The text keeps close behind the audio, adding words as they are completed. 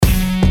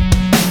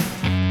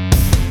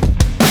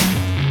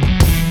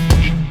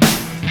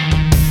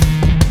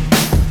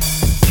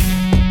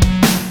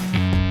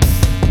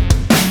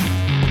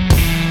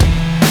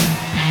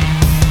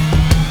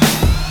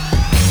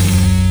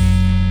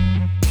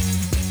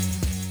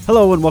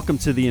Hello and welcome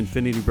to the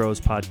Infinity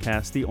Bros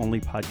podcast, the only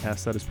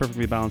podcast that is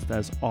perfectly balanced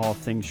as all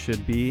things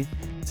should be.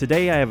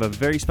 Today I have a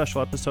very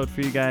special episode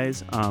for you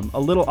guys, a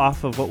little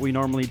off of what we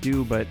normally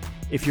do, but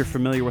if you're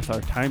familiar with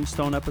our Time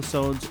Stone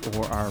episodes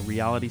or our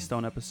Reality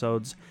Stone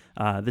episodes,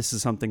 this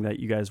is something that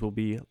you guys will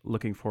be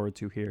looking forward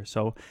to here.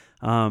 So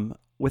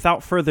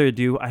without further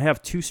ado, I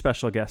have two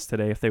special guests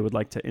today if they would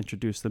like to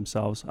introduce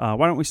themselves. Why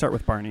don't we start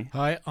with Barney?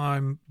 Hi,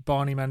 I'm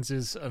Barney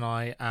Menzies and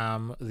I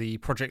am the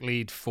project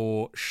lead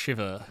for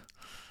Shiver.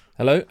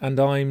 Hello, and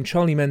I'm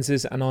Charlie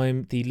Menzies, and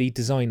I'm the lead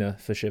designer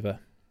for Shiver.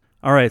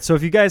 All right, so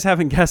if you guys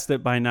haven't guessed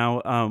it by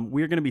now,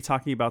 we're going to be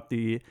talking about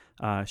the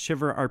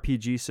Shiver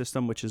RPG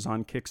system, which is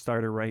on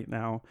Kickstarter right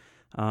now.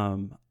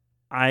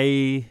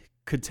 I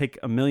could take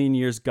a million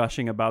years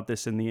gushing about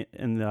this in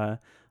the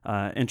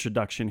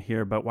introduction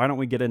here, but why don't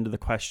we get into the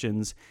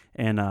questions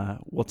and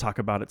we'll talk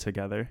about it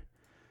together.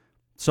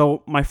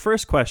 So my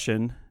first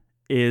question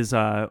is,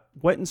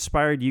 what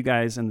inspired you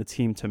guys and the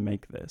team to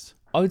make this?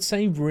 I would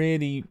say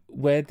really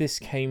where this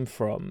came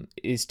from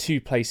is two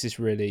places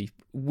really.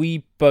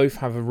 We both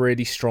have a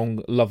really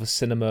strong love of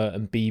cinema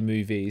and B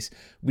movies.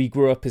 We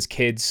grew up as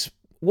kids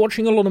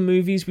watching a lot of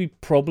movies we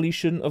probably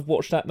shouldn't have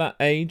watched at that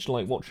age,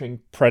 like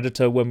watching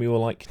Predator when we were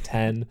like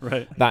 10,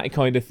 right. That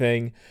kind of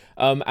thing.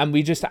 And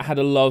we just had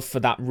a love for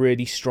that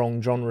really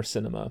strong genre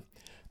cinema.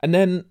 And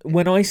then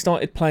when I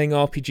started playing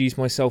RPGs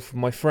myself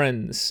with my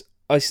friends,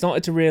 I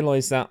started to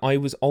realise that I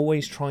was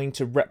always trying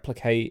to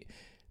replicate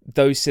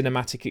those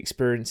cinematic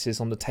experiences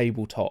on the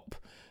tabletop,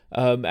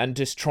 and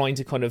just trying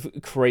to kind of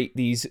create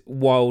these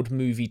wild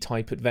movie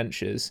type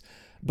adventures,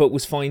 but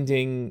was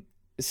finding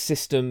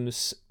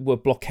systems were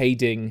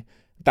blockading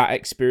that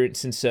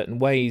experience in certain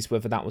ways,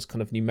 whether that was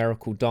kind of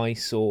numerical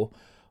dice or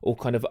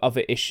kind of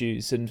other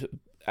issues, and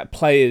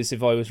players,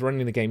 if I was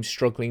running the game,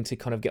 struggling to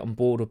kind of get on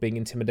board or being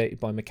intimidated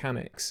by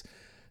mechanics.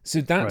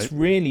 So that's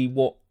really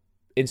what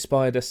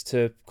inspired us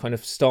to kind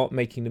of start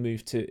making the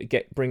move to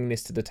bringing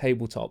this to the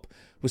tabletop,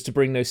 was to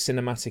bring those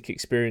cinematic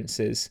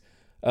experiences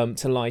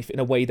to life in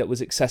a way that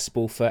was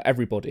accessible for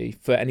everybody,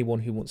 for anyone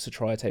who wants to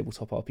try a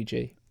tabletop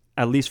RPG.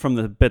 At least from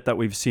the bit that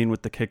we've seen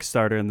with the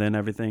Kickstarter and then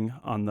everything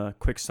on the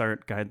quick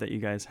start guide that you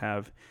guys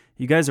have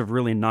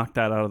really knocked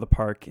that out of the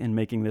park in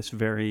making this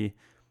very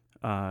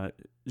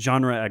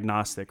genre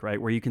agnostic, right?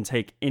 Where you can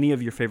take any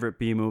of your favorite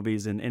B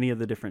movies in any of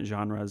the different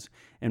genres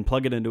and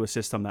plug it into a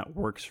system that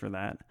works for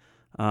that.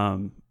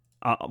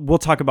 We'll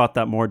talk about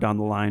that more down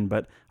the line,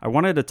 but I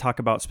wanted to talk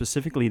about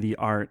specifically the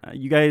art.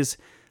 You guys,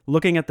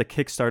 looking at the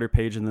Kickstarter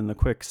page and then the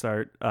quick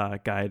start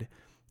guide,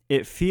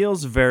 it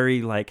feels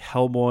very like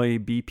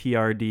Hellboy,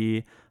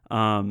 BPRD.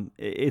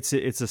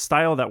 It's a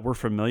style that we're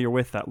familiar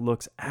with that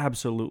looks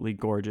absolutely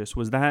gorgeous.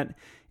 Was that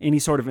any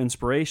sort of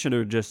inspiration,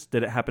 or just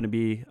did it happen to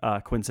be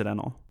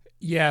coincidental?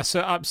 Yeah, so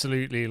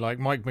absolutely. Like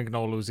Mike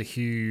Mignola was a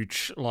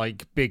huge,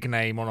 big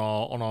name on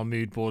our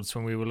mood boards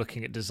when we were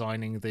looking at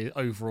designing the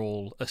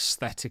overall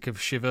aesthetic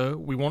of Shiver.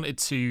 We wanted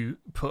to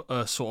put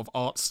a sort of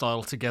art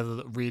style together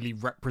that really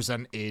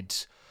represented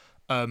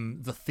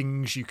the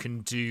things you can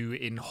do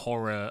in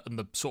horror and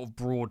the sort of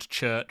broad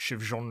church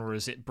of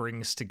genres it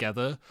brings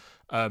together.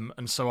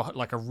 And so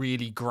like a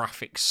really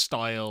graphic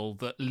style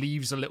that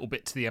leaves a little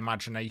bit to the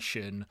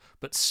imagination,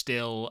 but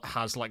still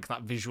has like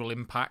that visual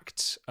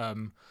impact.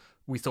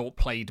 We thought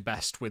played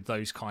best with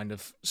those kind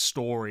of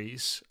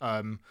stories.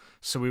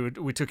 So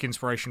we took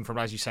inspiration from,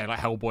 as you say, like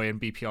Hellboy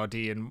and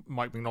BPRD and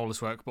Mike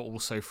Mignola's work, but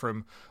also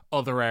from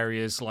other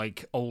areas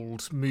like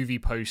old movie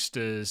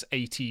posters,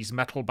 80s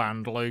metal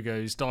band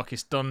logos,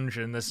 Darkest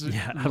Dungeon. There's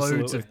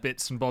loads of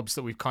bits and bobs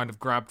that we've kind of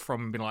grabbed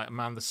from and been like,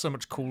 man, there's so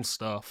much cool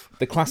stuff.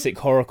 The classic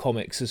horror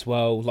comics as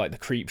well, like the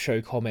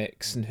Creepshow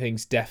comics and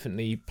things,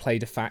 definitely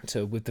played a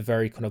factor with the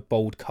very kind of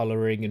bold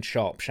colouring and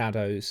sharp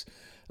shadows.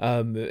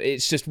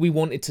 It's just we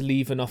wanted to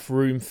leave enough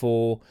room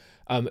for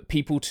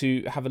people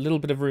to have a little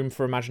bit of room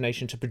for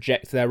imagination to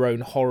project their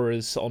own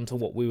horrors onto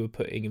what we were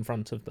putting in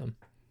front of them.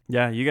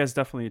 Yeah, you guys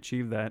definitely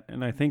achieved that.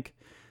 And I think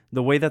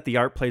the way that the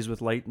art plays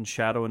with light and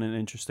shadow in an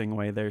interesting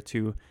way there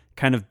too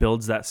kind of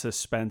builds that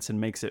suspense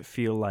and makes it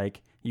feel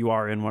like you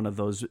are in one of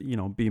those,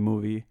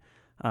 B-movie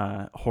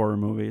horror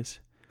movies.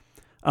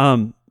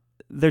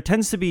 There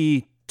tends to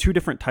be two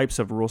different types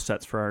of rule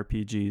sets for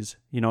RPGs.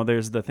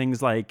 There's the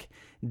things like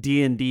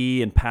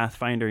D&D and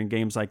Pathfinder and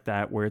games like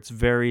that, where it's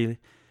very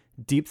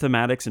deep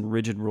thematics and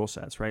rigid rule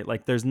sets, right?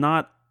 Like there's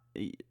not,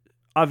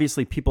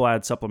 obviously people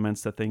add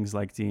supplements to things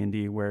like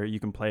D&D where you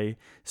can play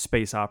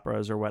space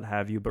operas or what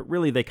have you, but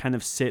really they kind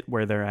of sit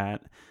where they're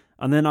at.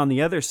 And then on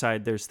the other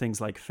side, there's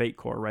things like Fate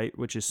Core, right?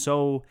 Which is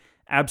so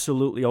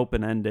absolutely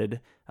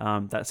open-ended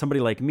that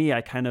somebody like me, I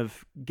kind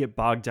of get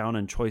bogged down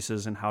in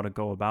choices and how to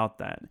go about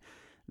that.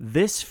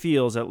 This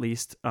feels, at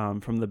least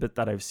from the bit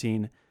that I've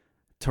seen,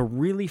 to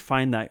really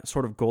find that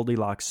sort of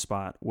Goldilocks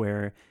spot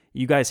where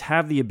you guys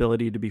have the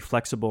ability to be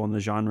flexible in the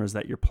genres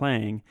that you're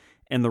playing,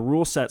 and the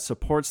rule set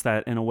supports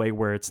that in a way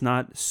where it's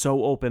not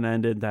so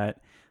open-ended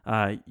that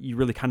you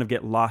really kind of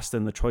get lost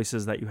in the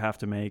choices that you have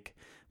to make,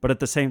 but at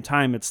the same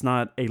time, it's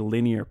not a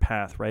linear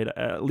path, right?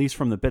 At least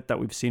from the bit that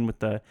we've seen with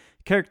the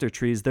character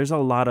trees, there's a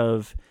lot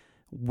of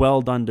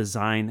well done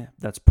design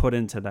that's put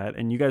into that.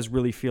 And you guys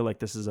really feel like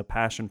this is a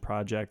passion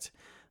project,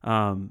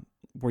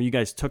 where you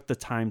guys took the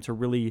time to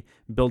really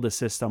build a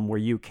system where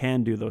you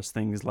can do those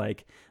things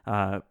like,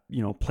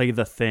 play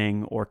the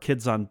thing or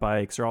kids on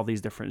bikes or all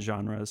these different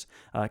genres.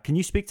 Can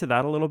you speak to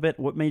that a little bit?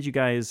 What made you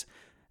guys,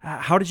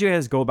 how did you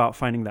guys go about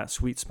finding that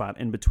sweet spot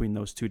in between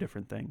those two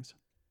different things?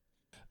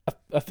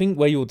 I think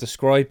where you're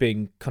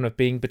describing kind of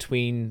being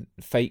between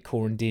Fate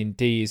Core and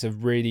D&D is a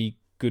really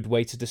good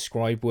way to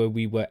describe where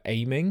we were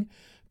aiming,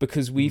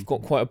 because we've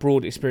got quite a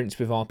broad experience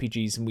with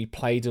RPGs and we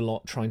played a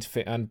lot trying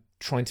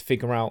to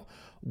figure out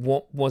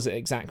what was it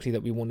exactly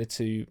that we wanted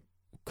to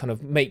kind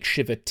of make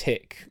Shiver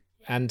tick.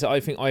 And I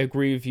think I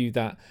agree with you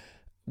that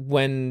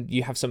when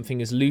you have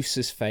something as loose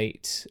as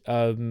Fate,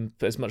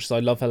 but as much as I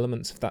love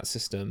elements of that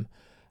system,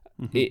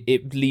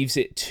 it leaves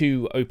it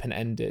too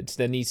open-ended.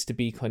 There needs to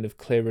be kind of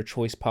clearer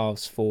choice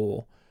paths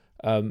for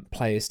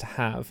players to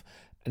have.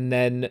 And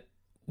then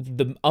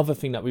the other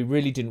thing that we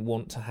really didn't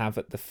want to have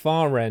at the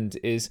far end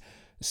is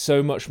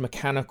so much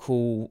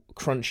mechanical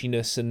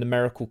crunchiness and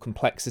numerical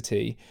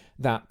complexity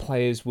that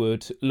players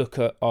would look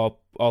at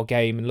our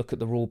game and look at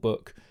the rule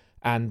book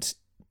and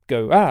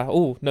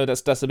go, no,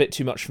 that's a bit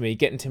too much for me,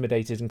 get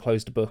intimidated and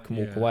close the book and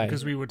walk away.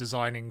 Because we were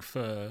designing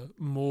for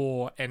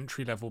more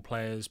entry-level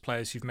players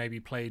who've maybe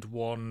played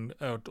one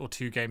or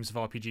two games of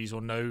RPGs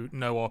or no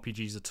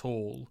RPGs at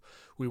all.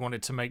 We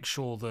wanted to make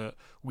sure that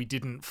we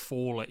didn't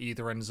fall at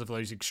either ends of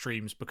those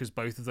extremes, because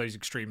both of those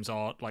extremes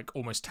are like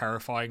almost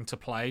terrifying to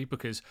play,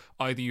 because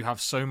either you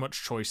have so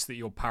much choice that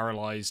you're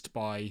paralyzed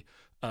by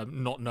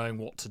not knowing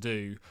what to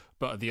do,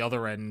 but at the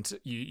other end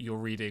you're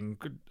reading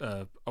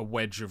a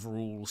wedge of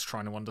rules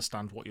trying to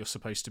understand what you're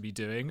supposed to be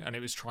doing. And it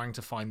was trying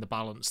to find the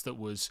balance that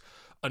was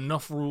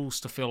enough rules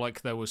to feel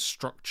like there was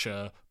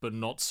structure, but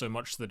not so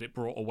much that it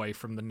brought away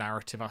from the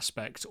narrative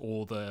aspect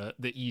or the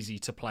easy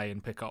to play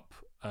and pick up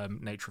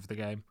nature of the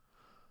game.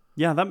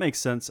 Yeah, that makes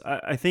sense.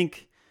 I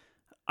think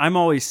I'm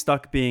always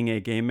stuck being a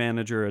game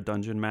manager, a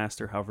dungeon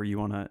master, however you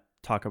want to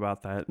talk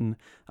about that.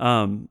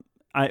 And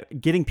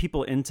getting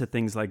people into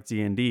things like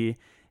D&D,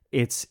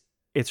 it's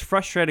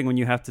frustrating when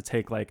you have to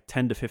take like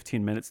 10 to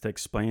 15 minutes to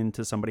explain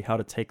to somebody how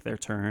to take their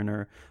turn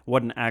or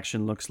what an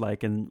action looks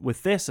like. And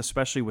with this,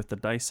 especially with the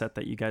dice set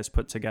that you guys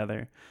put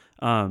together,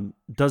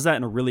 does that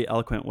in a really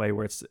eloquent way,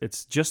 where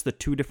it's just the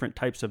two different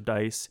types of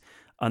dice.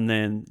 And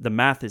then the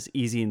math is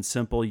easy and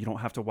simple. You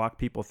don't have to walk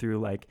people through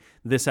like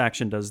this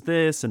action does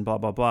this and blah,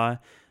 blah, blah.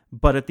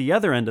 But at the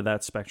other end of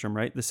that spectrum,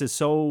 right, this is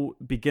so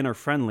beginner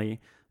friendly.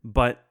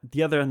 But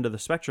the other end of the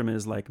spectrum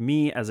is like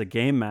me as a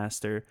game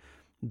master,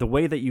 the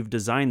way that you've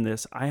designed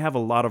this, I have a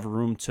lot of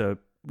room to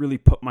really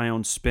put my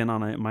own spin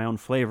on it, my own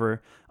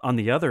flavor on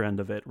the other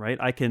end of it, right?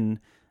 I can,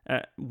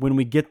 when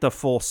we get the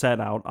full set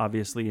out,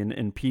 obviously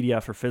in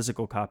PDF or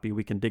physical copy,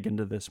 we can dig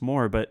into this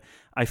more. But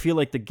I feel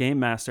like the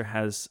game master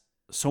has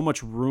so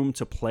much room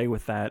to play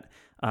with that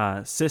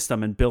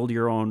system and build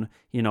your own,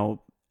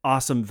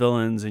 awesome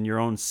villains and your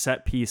own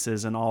set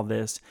pieces and all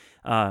this,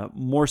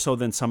 more so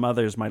than some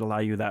others might allow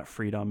you that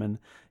freedom. And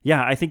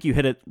yeah, I think you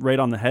hit it right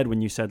on the head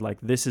when you said like,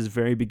 this is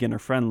very beginner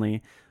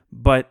friendly,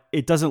 but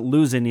it doesn't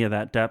lose any of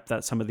that depth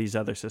that some of these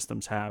other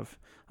systems have.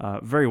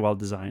 Very well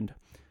designed.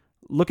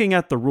 Looking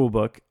at the rule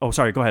book. Oh,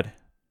 sorry, go ahead.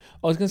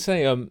 I was going to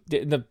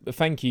say,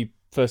 thank you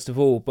first of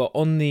all, but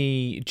on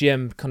the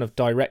GM kind of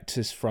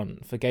directors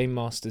front for Game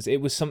Masters,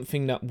 it was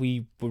something that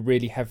we were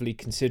really heavily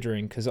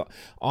considering, because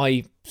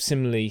I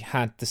similarly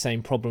had the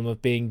same problem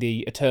of being the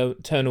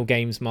eternal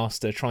games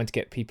master, trying to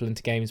get people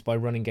into games by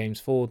running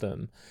games for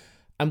them.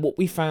 And what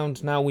we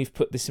found, now we've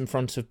put this in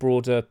front of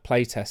broader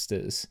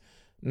playtesters,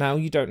 now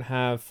you don't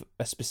have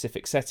a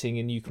specific setting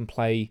and you can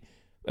play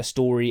a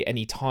story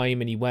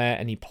anytime, anywhere,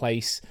 any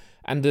place.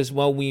 And as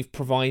well, we've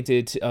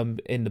provided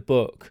in the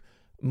book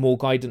more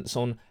guidance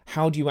on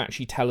how do you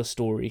actually tell a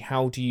story,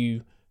 how do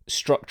you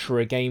structure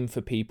a game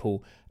for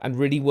people, and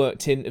really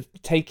worked in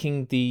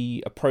taking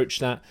the approach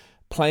that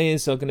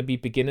players are going to be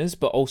beginners,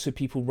 but also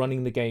people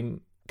running the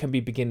game can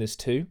be beginners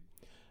too.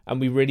 And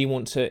we really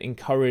want to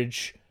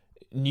encourage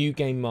new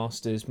game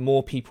masters,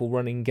 more people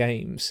running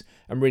games,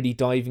 and really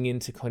diving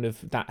into kind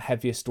of that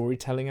heavier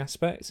storytelling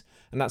aspect.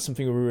 And that's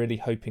something we're really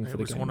hoping for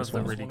the game. It was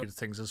one of the really good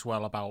things as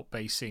well about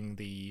basing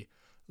the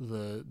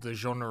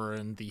genre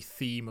and the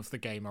theme of the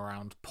game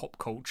around pop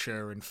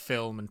culture and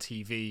film and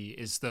TV,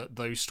 is that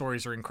those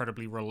stories are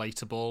incredibly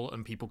relatable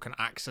and people can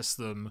access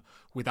them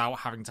without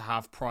having to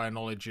have prior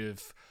knowledge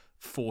of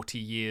 40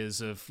 years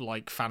of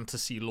like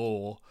fantasy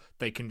lore.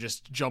 They can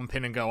just jump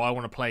in and go, I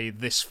want to play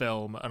this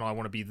film and I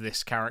want to be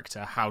this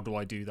character. How do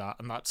I do that?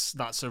 And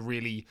that's a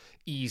really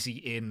easy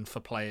in for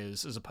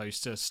players, as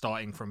opposed to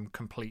starting from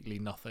completely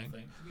nothing.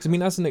 I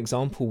mean, as an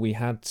example, we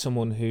had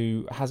someone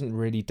who hasn't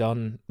really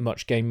done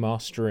much game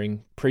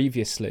mastering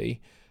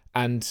previously,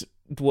 and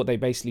what they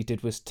basically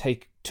did was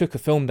took a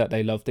film that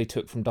they loved, they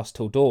took From Dusk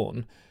Till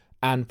Dawn,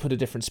 and put a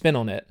different spin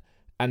on it.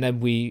 And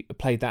then we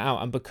played that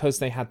out. And because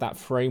they had that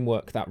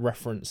framework, that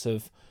reference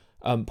of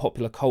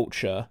popular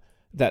culture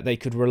that they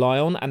could rely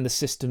on, and the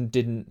system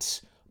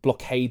didn't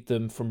blockade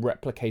them from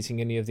replicating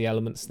any of the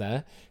elements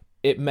there.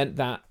 It meant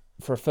that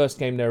for a first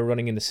game they were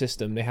running in the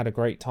system, they had a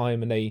great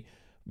time, and they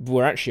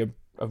were actually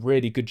a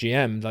really good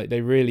GM. Like,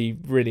 they really,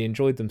 really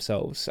enjoyed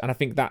themselves. And I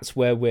think that's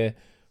where we're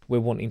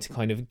wanting to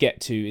kind of get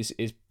to,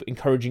 is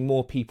encouraging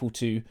more people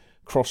to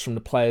cross from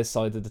the player's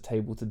side of the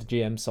table to the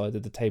GM side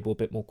of the table a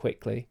bit more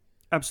quickly.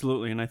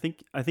 Absolutely. And I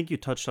think you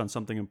touched on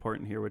something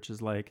important here, which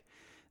is like,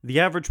 the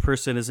average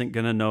person isn't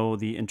going to know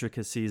the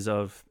intricacies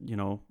of,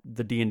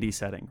 the D&D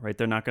setting, right?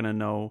 They're not going to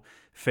know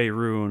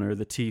Faerun or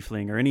the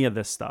Tiefling or any of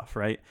this stuff,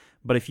 right?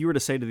 But if you were to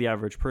say to the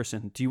average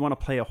person, do you want to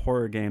play a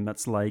horror game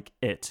that's like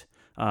It?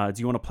 Do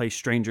you want to play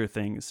Stranger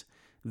Things?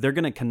 They're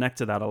going to connect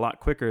to that a lot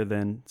quicker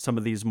than some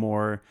of these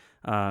more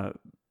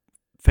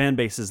fan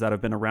bases that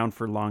have been around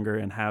for longer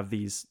and have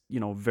these,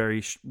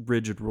 very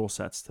rigid rule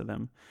sets to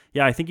them.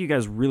 Yeah, I think you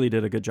guys really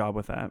did a good job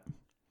with that.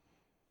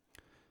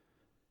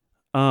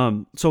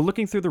 So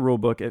looking through the rule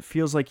book, it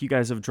feels like you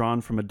guys have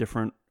drawn from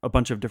a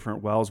bunch of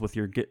different wells with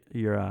your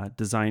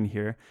design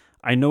here.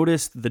 I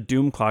noticed the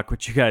Doom Clock,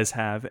 which you guys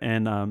have,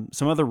 and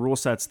some other rule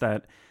sets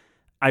that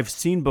I've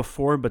seen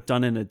before, but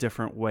done in a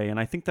different way. And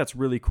I think that's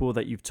really cool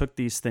that you've took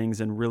these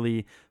things and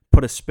really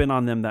put a spin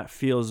on them that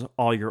feels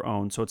all your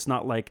own. So it's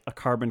not like a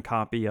carbon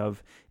copy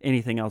of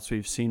anything else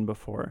we've seen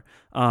before.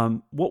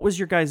 What was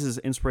your guys'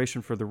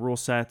 inspiration for the rule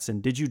sets,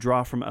 and did you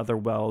draw from other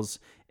wells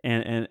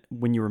and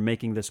when you were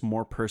making this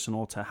more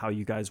personal to how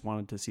you guys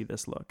wanted to see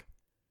this look?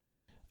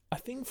 I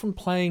think from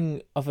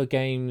playing other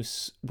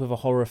games with a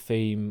horror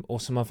theme or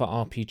some other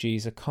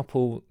RPGs, a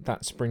couple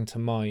that spring to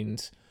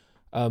mind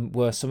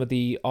were some of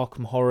the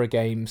Arkham Horror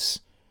games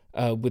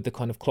with the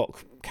kind of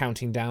clock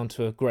counting down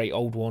to a great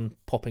old one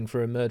popping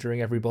through and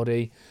murdering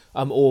everybody,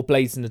 or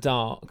Blades in the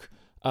Dark,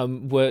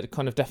 were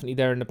kind of definitely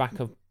there in the back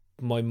of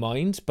my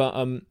mind.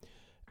 But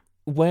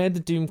where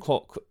the Doom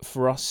Clock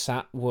for us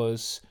sat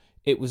was,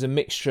 it was a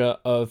mixture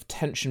of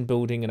tension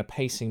building and a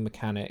pacing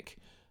mechanic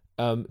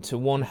to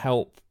one,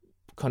 help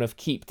kind of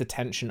keep the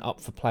tension up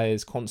for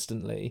players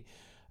constantly,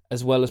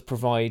 as well as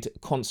provide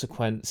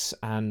consequence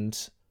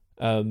and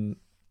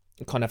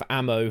kind of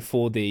ammo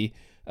for the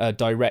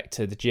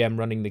director, the GM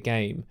running the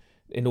game,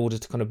 in order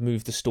to kind of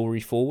move the story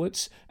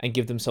forwards and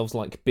give themselves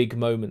like big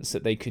moments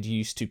that they could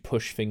use to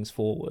push things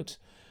forward.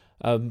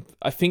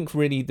 I think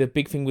really the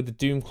big thing with the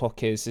Doom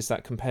Clock is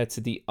that compared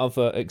to the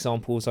other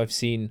examples I've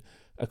seen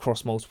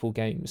across multiple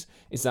games,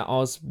 is that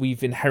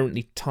we've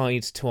inherently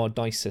tied to our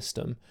dice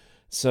system.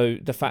 So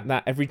the fact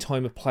that every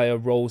time a player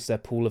rolls their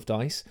pool of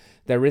dice,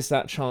 there is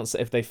that chance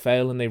that if they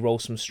fail and they roll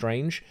some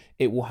strange,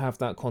 it will have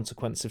that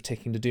consequence of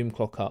ticking the Doom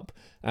Clock up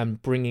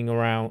and bringing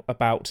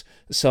about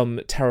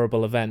some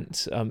terrible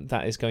event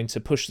that is going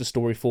to push the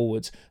story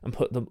forwards and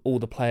put all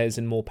the players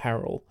in more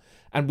peril.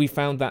 And we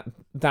found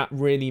that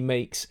really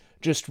makes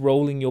just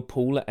rolling your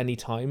pool at any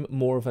time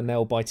more of a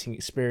nail-biting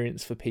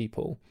experience for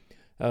people,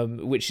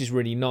 which is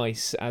really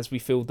nice, as we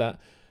feel that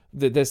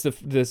there's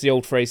the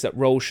old phrase that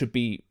rolls should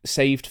be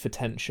saved for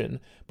tension,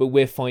 but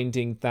we're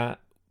finding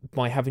that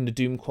by having the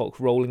Doom Clock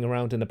rolling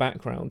around in the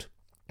background,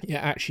 it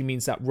actually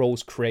means that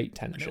rolls create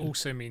tension. And it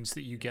also means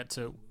that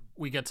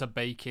we get to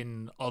bake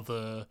in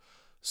other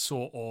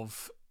sort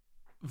of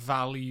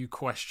value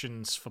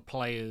questions for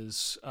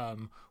players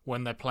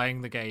when they're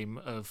playing the game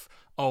of,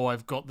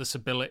 I've got this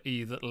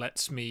ability that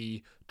lets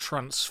me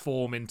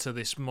transform into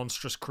this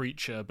monstrous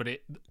creature, but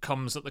it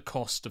comes at the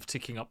cost of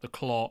ticking up the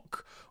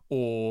clock,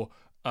 or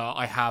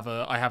I have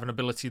an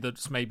ability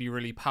that's maybe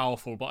really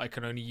powerful, but I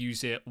can only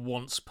use it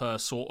once per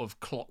sort of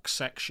clock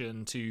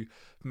section to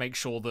make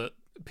sure that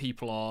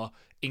people are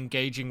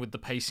engaging with the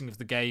pacing of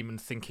the game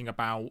and thinking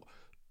about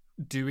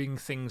doing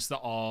things that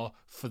are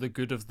for the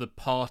good of the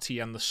party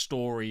and the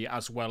story,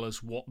 as well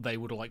as what they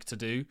would like to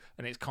do.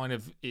 And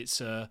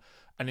it's an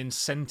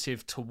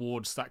incentive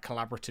towards that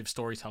collaborative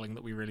storytelling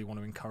that we really want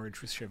to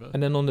encourage with Shiver.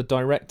 And then on the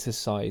director's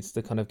side,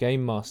 the kind of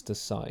game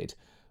master's side,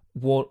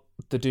 what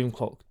the Doom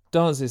Clock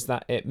does is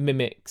that it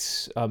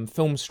mimics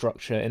film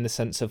structure in the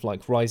sense of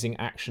like rising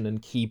action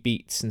and key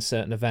beats in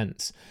certain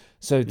events.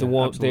 So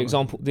the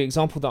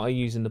example that I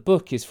use in the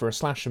book is for a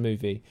slasher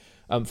movie.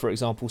 For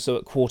example, so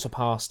at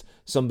 1:15,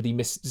 somebody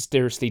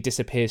mysteriously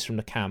disappears from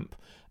the camp.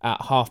 At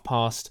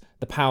 1:30,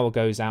 the power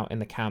goes out in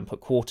the camp. At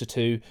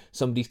 1:45,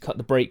 somebody's cut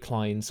the brake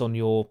lines on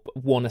your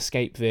one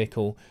escape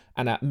vehicle.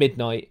 And at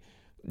midnight,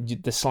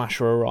 the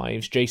slasher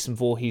arrives. Jason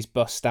Voorhees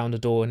busts down the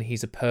door, and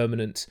he's a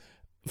permanent,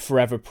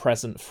 forever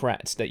present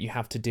threat that you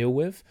have to deal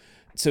with.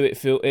 So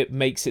it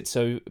makes it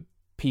so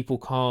people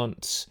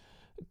can't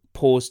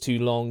pause too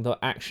long. The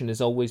action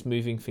is always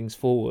moving things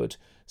forward.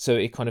 So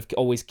it kind of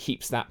always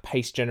keeps that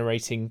pace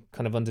generating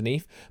kind of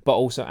underneath, but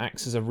also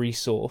acts as a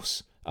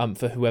resource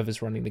for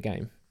whoever's running the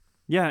game.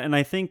 Yeah, and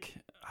I think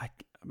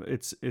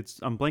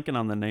I'm blanking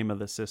on the name of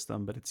the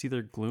system, but it's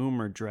either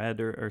Gloom or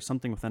Dread or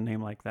something with a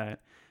name like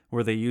that,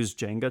 where they use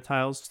Jenga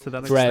tiles to that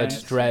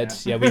extent. Dread.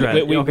 Yeah,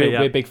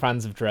 we're big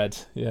fans of Dread.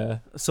 Yeah.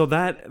 So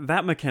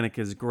that mechanic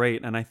is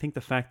great, and I think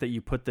the fact that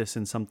you put this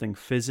in something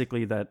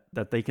physically that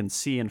they can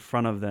see in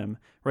front of them,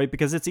 right?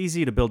 Because it's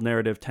easy to build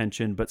narrative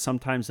tension, but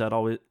sometimes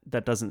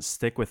that doesn't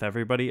stick with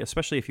everybody,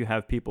 especially if you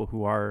have people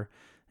who are,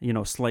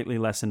 slightly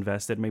less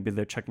invested. Maybe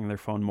they're checking their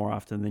phone more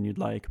often than you'd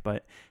like,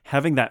 but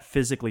having that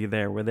physically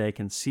there where they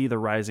can see the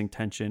rising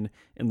tension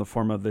in the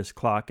form of this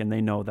clock, and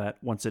they know that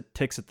once it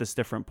ticks at this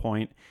different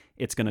point,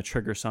 it's going to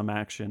trigger some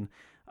action.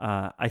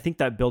 I think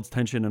that builds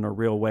tension in a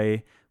real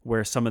way,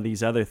 where some of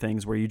these other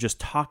things where you just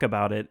talk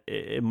about it,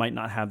 it might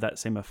not have that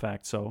same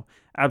effect. So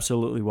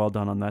absolutely well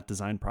done on that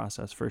design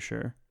process for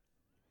sure.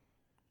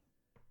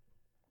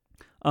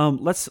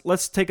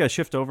 Let's take a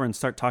shift over and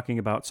start talking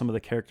about some of the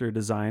character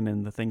design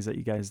and the things that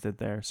you guys did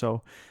there.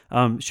 So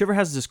Shiver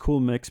has this cool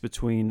mix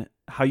between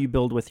how you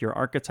build with your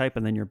archetype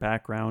and then your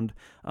background.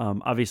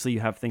 Obviously, you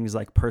have things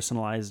like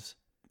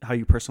how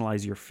you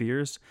personalize your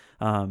fears,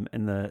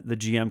 and the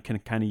GM can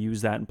kind of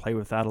use that and play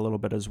with that a little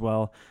bit as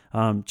well.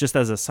 Just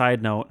as a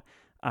side note,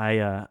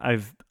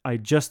 I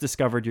just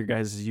discovered your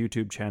guys'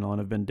 YouTube channel and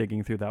have been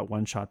digging through that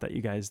one shot that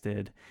you guys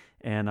did,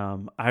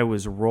 and I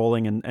was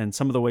rolling, and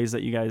some of the ways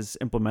that you guys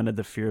implemented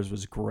the fears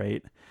was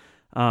great.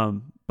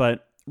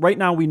 But right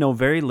now we know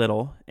very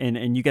little,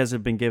 and you guys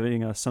have been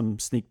giving us some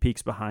sneak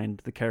peeks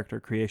behind the character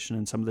creation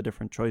and some of the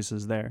different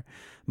choices there.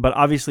 But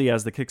obviously,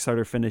 as the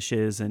Kickstarter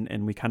finishes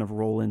and we kind of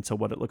roll into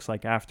what it looks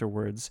like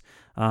afterwards,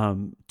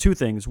 two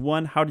things.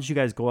 One, how did you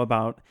guys go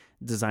about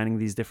designing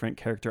these different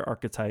character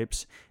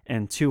archetypes?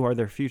 And two, are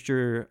there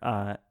future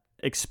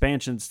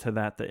expansions to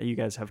that you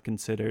guys have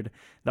considered,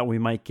 that we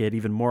might get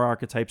even more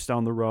archetypes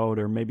down the road,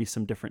 or maybe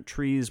some different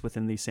trees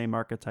within these same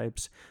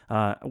archetypes?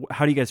 How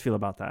do you guys feel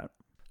about that?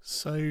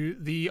 So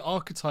the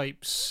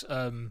archetypes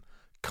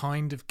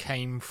kind of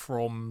came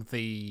from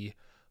the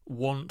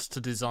want to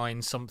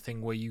design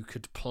something where you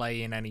could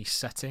play in any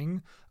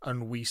setting,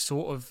 and we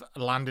sort of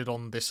landed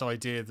on this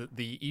idea that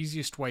the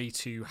easiest way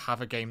to have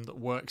a game that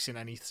works in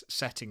any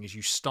setting is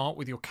you start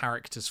with your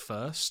characters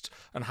first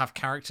and have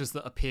characters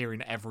that appear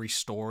in every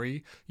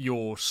story.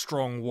 Your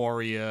strong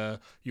warrior,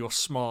 your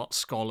smart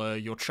scholar,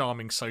 your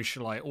charming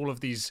socialite, all of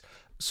these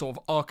sort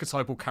of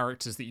archetypal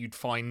characters that you'd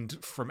find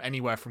from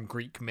anywhere from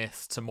Greek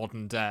myth to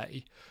modern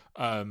day,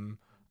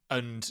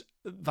 and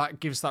that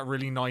gives that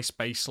really nice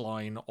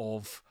baseline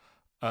of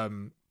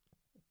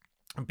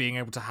being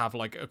able to have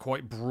like a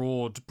quite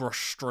broad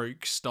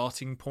brushstroke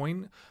starting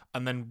point,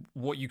 and then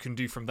what you can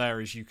do from there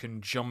is you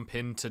can jump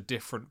into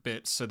different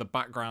bits. So the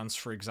backgrounds,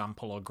 for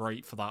example, are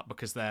great for that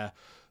because they're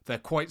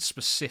quite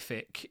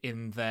specific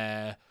in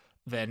their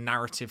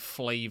narrative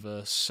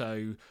flavor.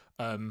 So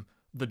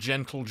the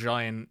Gentle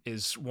Giant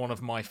is one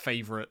of my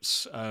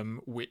favorites,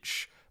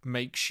 which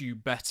makes you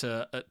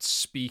better at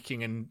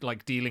speaking and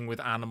like dealing with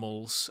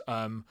animals,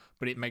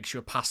 but it makes you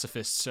a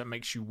pacifist, so it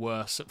makes you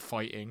worse at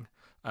fighting,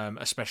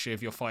 especially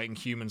if you're fighting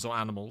humans or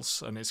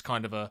animals. And it's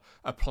kind of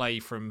a play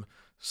from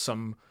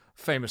some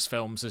famous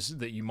films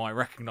that you might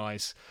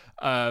recognize.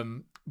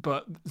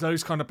 But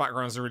those kind of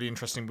backgrounds are really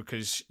interesting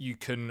because you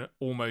can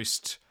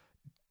almost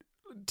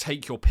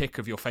take your pick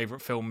of your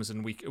favorite films,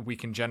 and we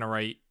can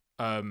generate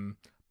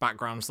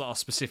backgrounds that are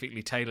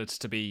specifically tailored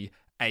to be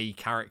a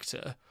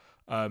character,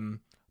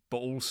 but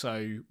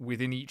also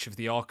within each of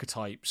the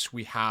archetypes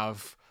we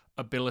have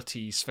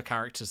abilities for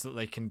characters that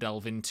they can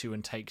delve into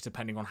and take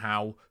depending on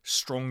how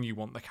strong you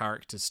want the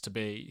characters to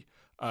be,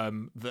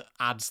 that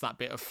adds that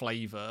bit of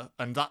flavor.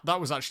 And that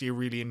was actually a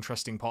really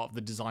interesting part of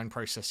the design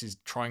process, is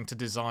trying to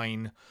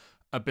design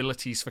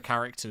abilities for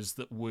characters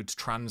that would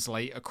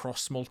translate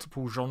across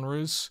multiple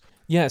genres.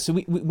 Yeah, so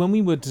when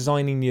we were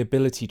designing the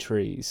ability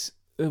trees,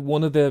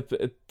 one of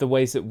the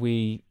ways that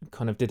we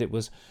kind of did it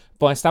was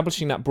by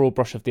establishing that broad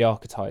brush of the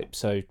archetype.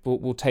 So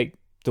we'll take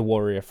the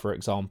warrior, for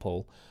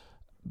example.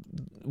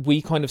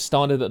 We kind of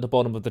started at the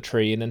bottom of the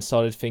tree and then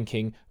started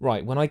thinking,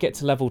 right, when I get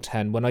to level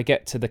 10, when I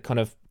get to the kind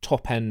of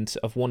top end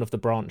of one of the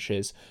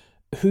branches,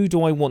 who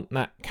do I want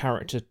that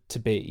character to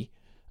be?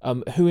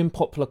 Who in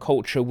popular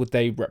culture would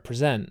they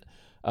represent?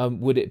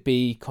 Would it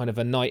be kind of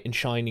a knight in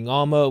shining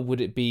armor? Would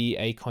it be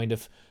a kind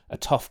of a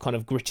tough kind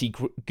of gritty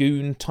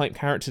goon type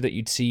character that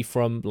you'd see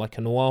from like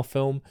a noir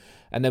film?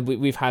 And then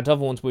we've had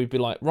other ones where we'd be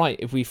like, right,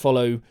 if we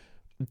follow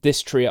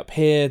this tree up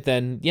here,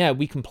 then yeah,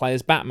 we can play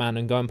as Batman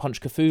and go and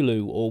punch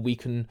Cthulhu, or we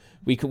can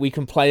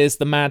play as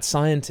the mad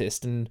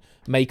scientist and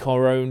make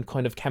our own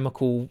kind of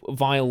chemical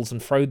vials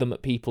and throw them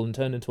at people and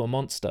turn into a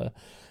monster.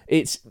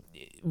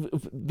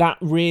 That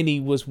really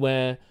was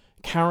where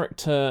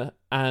character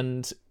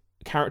and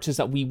characters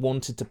that we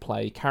wanted to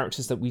play,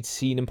 characters that we'd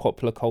seen in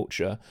popular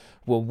culture,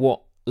 were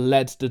what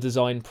led the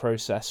design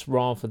process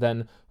rather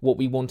than what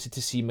we wanted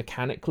to see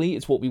mechanically.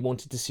 It's what we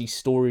wanted to see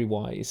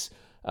story-wise,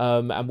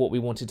 and what we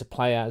wanted to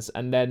play as,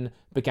 and then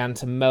began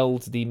to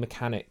meld the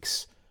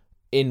mechanics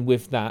in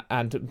with that,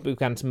 and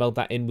began to meld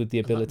that in with the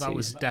abilities. That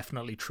was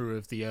definitely true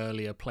of the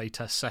earlier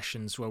playtest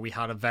sessions where we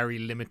had a very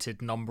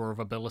limited number of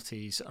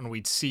abilities, and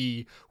we'd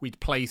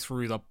play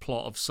through the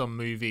plot of some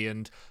movie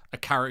and a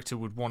character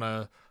would want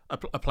to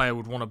a player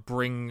would want to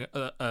bring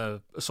a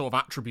sort of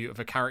attribute of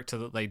a character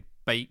that they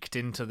baked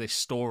into this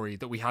story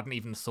that we hadn't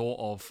even thought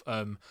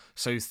of.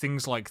 So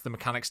things like the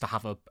mechanics to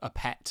have a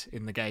pet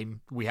in the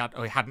game, we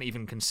hadn't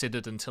even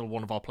considered until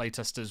one of our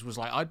playtesters was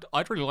like,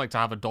 I'd really like to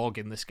have a dog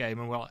in this game,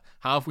 and we're like,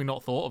 how have we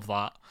not thought of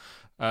that?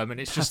 And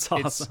it's just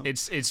awesome.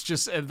 it's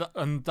just,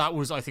 and that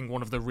was, I think,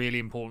 one of the really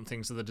important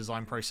things of the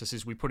design process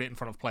is we put it in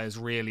front of players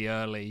really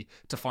early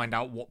to find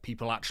out what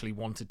people actually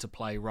wanted to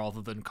play,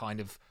 rather than kind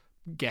of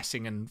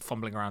guessing and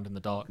fumbling around in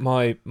the dark.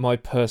 My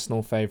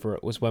personal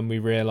favourite was when we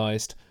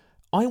realised,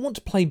 I want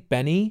to play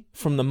Benny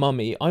from The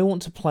Mummy. I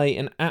want to play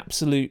an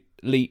absolute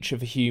leech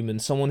of a human,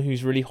 someone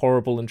who's really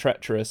horrible and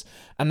treacherous,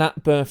 and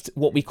that birthed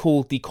what we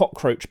called the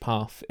cockroach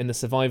path in the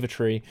survivor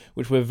tree,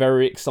 which we're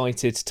very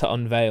excited to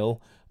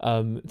unveil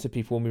to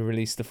people when we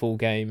release the full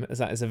game, as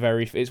that is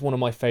it's one of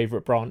my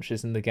favourite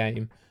branches in the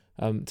game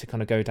to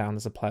kind of go down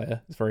as a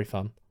player. It's very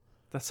fun.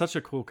 That's such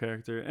a cool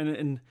character.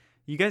 And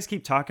you guys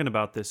keep talking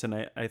about this,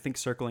 and I think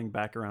circling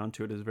back around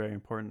to it is very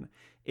important.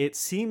 It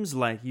seems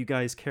like you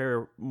guys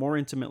care more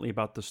intimately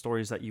about the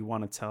stories that you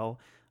want to tell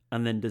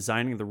and then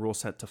designing the rule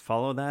set to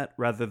follow that,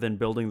 rather than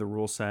building the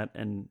rule set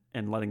and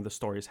letting the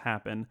stories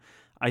happen.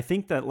 I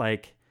think that,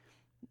 like,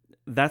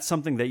 that's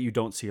something that you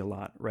don't see a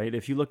lot, right?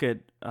 If you look at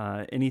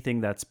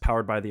anything that's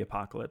powered by the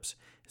apocalypse,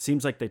 it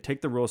seems like they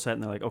take the rule set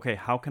and they're like, okay,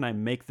 how can I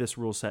make this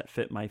rule set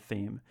fit my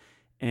theme?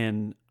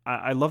 And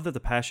I love that the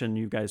passion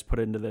you guys put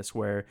into this,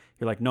 where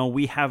you're like, no,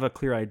 we have a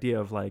clear idea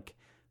of like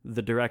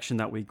the direction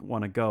that we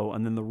want to go,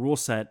 and then the rule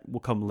set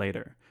will come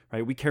later,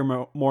 right? We care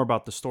more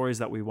about the stories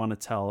that we want to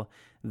tell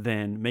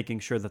than making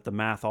sure that the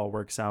math all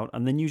works out.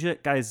 And then you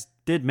guys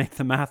did make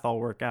the math all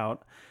work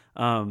out.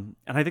 And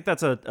I think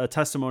that's a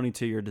testimony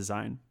to your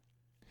design.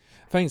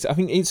 Thanks. I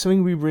think it's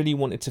something we really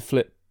wanted to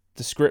flip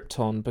the script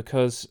on,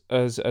 because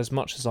as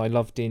much as I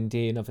love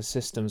D&D and other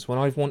systems, when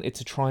I've wanted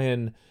to try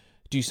and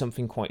do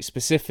something quite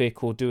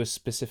specific or do a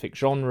specific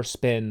genre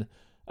spin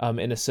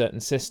in a certain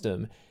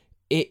system,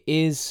 it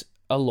is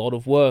a lot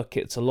of work.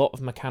 It's a lot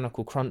of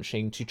mechanical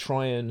crunching to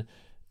try and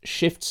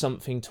shift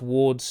something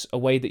towards a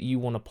way that you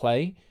want to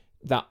play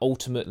that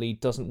ultimately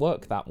doesn't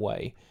work that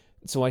way.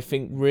 So I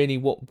think really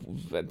what,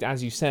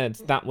 as you said,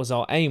 that was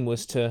our aim,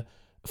 was to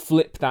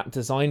flip that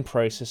design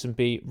process and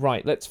be,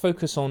 right, let's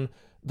focus on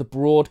the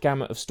broad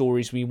gamut of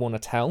stories we want to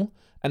tell,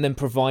 and then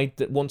provide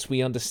that once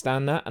we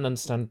understand that and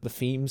understand the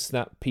themes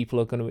that people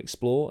are going to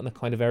explore and the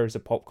kind of areas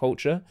of pop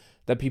culture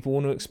that people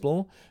want to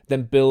explore,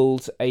 then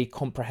build a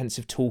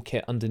comprehensive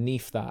toolkit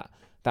underneath that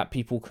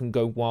people can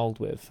go wild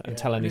with and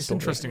tell any it's story.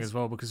 interesting as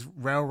well, because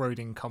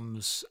railroading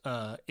comes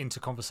into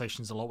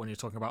conversations a lot when you're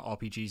talking about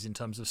RPGs in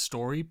terms of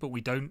story, but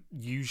we don't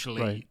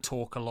usually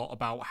talk a lot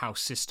about how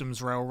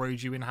systems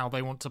railroad you in how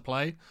they want to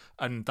play.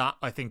 And that,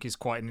 I think, is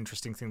quite an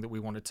interesting thing that we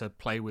wanted to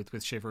play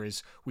with Shiver,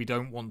 is we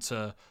don't want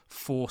to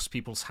force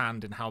people's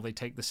hand in how they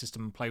take the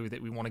system and play with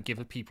it. We want to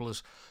give people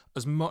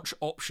as much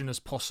option as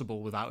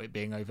possible without it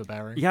being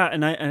overbearing. Yeah,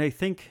 and I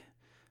think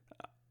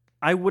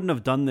I wouldn't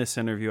have done this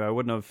interview. I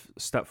wouldn't have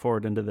stepped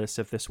forward into this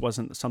if this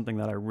wasn't something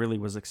that I really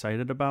was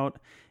excited about.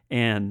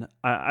 And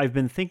I've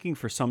been thinking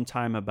for some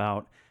time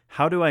about,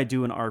 how do I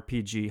do an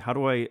RPG? How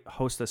do I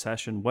host a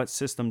session? What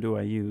system do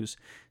I use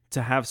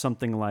to have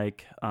something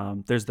like,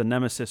 there's the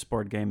Nemesis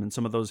board game and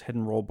some of those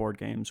hidden role board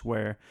games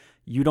where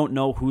you don't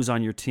know who's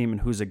on your team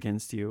and who's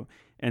against you.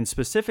 And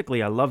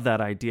specifically, I love that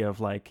idea of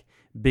like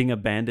being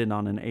abandoned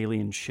on an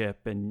alien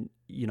ship, and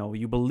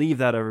you believe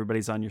that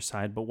everybody's on your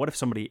side, but what if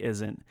somebody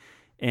isn't?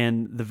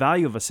 And the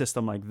value of a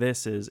system like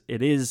this is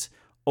it is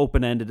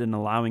open-ended and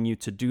allowing you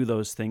to do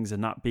those things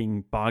and not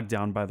being bogged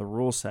down by the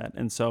rule set.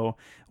 And so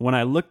when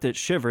I looked at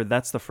Shiver,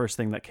 that's the first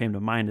thing that came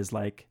to mind, is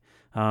like,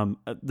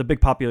 the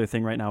big popular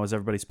thing right now is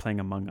everybody's playing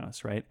Among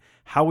Us, right?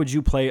 How would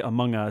you play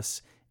Among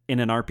Us in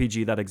an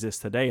RPG that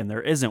exists today? And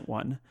there isn't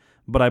one.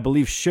 But I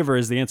believe Shiver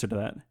is the answer to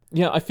that.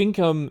 Yeah, I think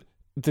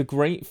the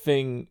great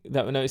thing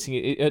that we're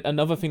noticing,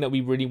 another thing that we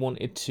really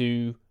wanted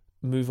to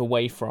move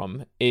away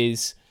from,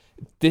 is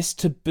this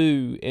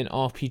taboo in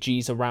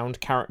RPGs around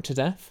character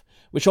death,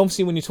 which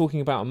obviously when you're talking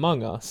about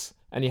Among Us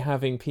and you're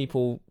having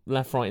people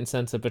left, right and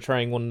centre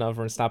betraying one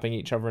another and stabbing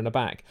each other in the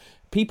back,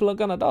 people are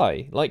going to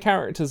die. Like,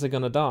 characters are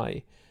going to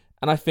die.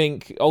 And I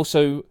think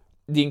also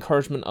the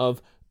encouragement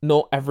of,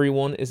 not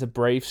everyone is a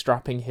brave,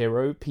 strapping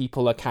hero.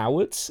 People are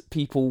cowards.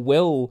 People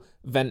will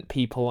vent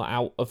people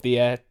out of the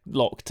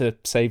airlock to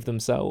save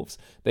themselves.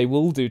 They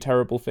will do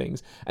terrible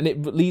things. And it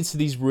leads to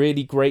these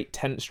really great,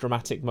 tense,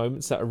 dramatic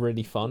moments that are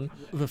really fun.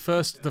 The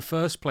first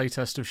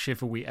playtest of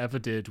Shiver we ever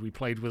did, we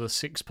played with a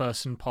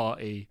 6-person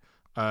party,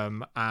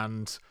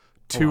 and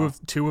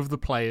two of the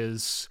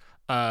players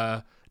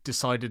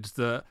decided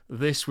that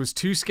this was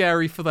too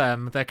scary for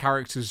them. Their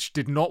characters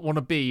did not want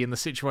to be in the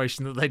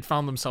situation that they'd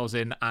found themselves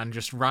in, and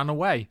just ran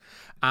away.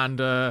 And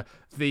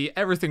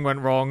everything went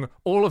wrong.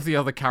 All of the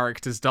other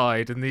characters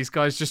died, and these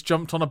guys just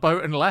jumped on a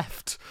boat and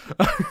left.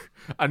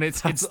 And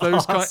it's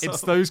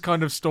those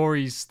kind of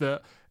stories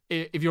that,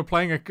 if you're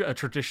playing a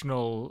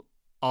traditional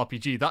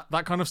RPG,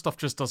 that kind of stuff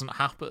just doesn't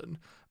happen.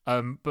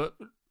 But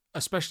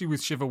especially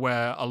with Shiver,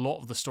 where a lot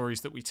of the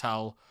stories that we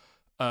tell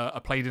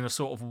are played in a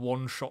sort of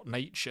one-shot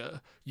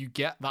nature, you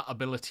get that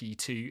ability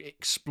to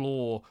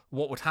explore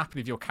what would happen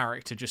if your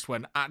character just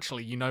went,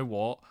 actually, you know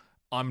what?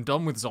 I'm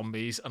done with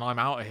zombies and I'm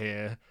out of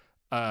here.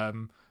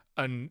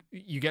 And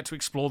you get to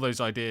explore those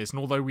ideas. And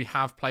although we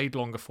have played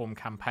longer form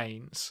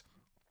campaigns,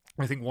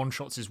 I think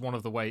one-shots is one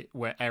of the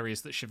where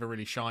areas that Shiver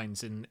really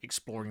shines in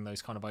exploring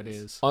those kind of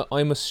ideas.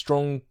 I'm a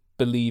strong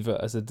believer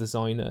as a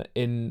designer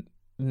in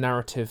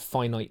narrative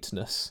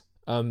finiteness.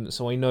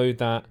 So I know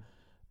that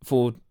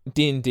for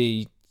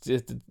D&D,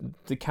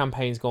 the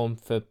campaign's gone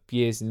for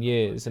years and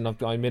years, and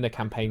I'm in a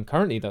campaign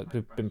currently that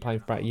we've been playing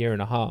for about a year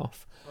and a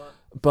half.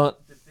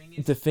 But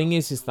the thing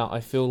is that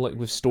I feel like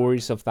with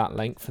stories of that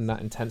length and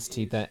that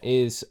intensity, there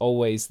is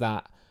always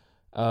that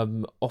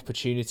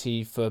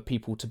opportunity for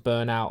people to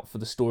burn out, for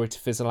the story to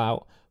fizzle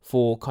out,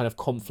 for kind of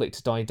conflict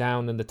to die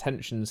down and the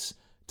tensions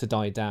to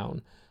die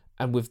down.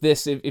 And with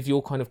this, if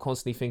you're kind of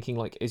constantly thinking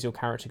like, is your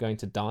character going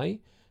to die,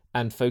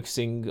 and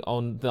focusing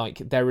on like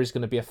there is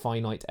going to be a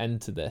finite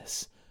end to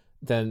this,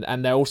 then,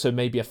 and there also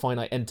may be a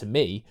finite end to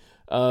me,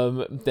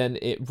 then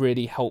it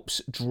really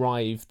helps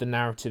drive the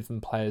narrative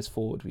and players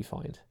forward, we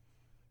find.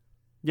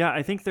 Yeah,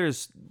 I think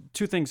there's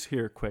two things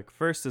here quick.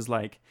 First is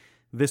like,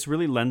 this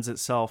really lends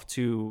itself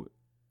to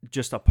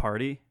just a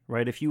party,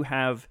 right? If you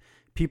have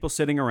people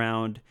sitting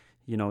around,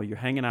 you know, you're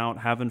hanging out,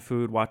 having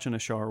food, watching a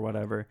show or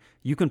whatever,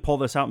 you can pull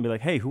this out and be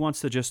like, hey, who wants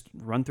to just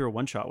run through a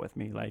one-shot with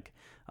me? Like,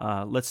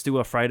 let's do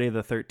a Friday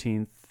the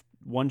 13th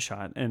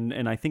one-shot.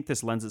 And I think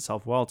this lends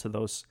itself well to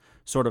those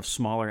sort of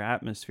smaller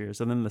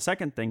atmospheres. And then the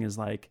second thing is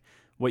like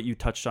what you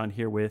touched on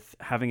here with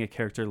having a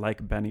character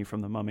like Benny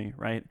from The Mummy,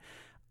 right?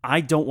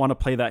 I don't want to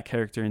play that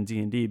character in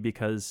D&D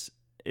because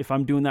if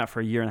I'm doing that for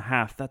a year and a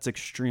half, that's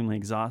extremely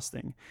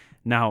exhausting.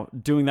 Now,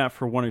 doing that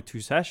for 1 or 2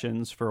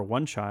 sessions for a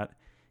one-shot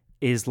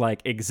is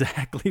like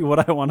exactly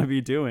what I want to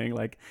be doing.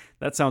 Like,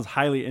 that sounds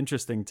highly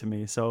interesting to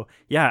me. So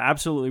yeah,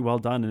 absolutely well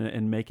done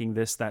in making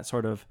this that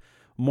sort of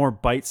more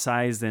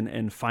bite-sized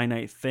and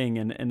finite thing.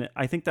 And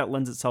I think that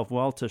lends itself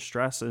well to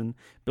stress and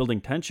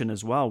building tension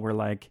as well, where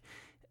like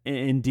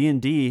in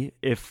D&D,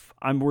 if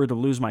I were to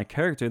lose my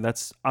character,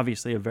 that's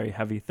obviously a very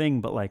heavy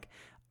thing, but like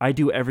I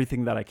do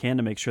everything that I can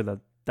to make sure that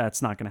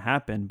that's not going to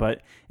happen.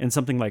 But in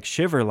something like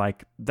Shiver,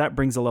 like that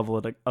brings a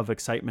level of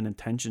excitement and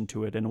tension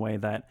to it in a way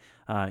that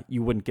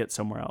you wouldn't get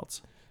somewhere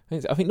else.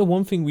 I think the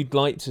one thing we'd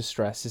like to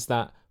stress is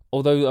that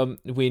although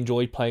we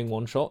enjoy playing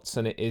one-shots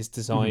and it is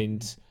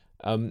designed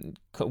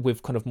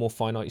with kind of more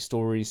finite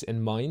stories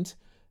in mind,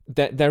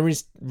 there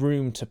is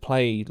room to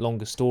play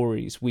longer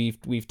stories.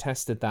 We've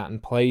tested that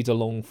and played a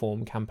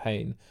long-form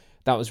campaign.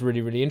 That was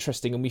really, really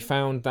interesting. And we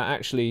found that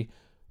actually,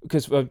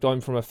 because I'm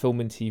from a film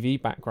and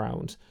TV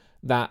background,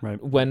 that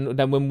right.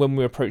 when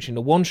we're approaching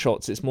the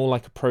one-shots, it's more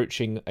like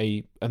approaching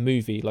a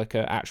movie, like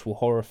an actual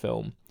horror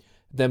film.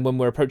 Then when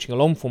we're approaching a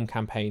long-form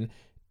campaign,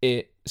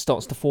 it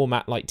starts to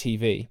format like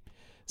TV.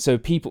 So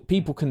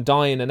people can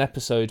die in an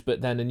episode,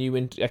 but then a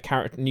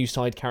new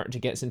side character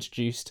gets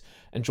introduced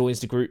and joins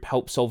the group,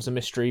 helps solves a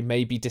mystery,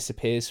 maybe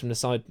disappears from the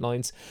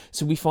sidelines.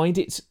 So we find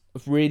it's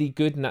really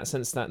good in that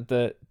sense that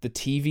the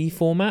TV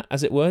format,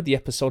 as it were, the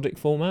episodic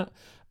format,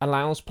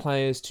 allows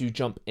players to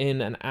jump in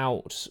and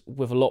out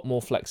with a lot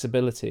more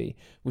flexibility,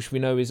 which we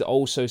know is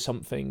also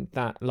something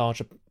that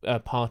larger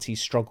parties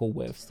struggle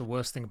with. It's the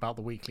worst thing about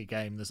the weekly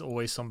game. There's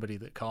always somebody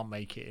that can't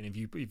make it,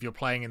 and if you're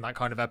playing in that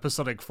kind of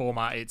episodic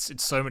format, it's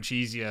so much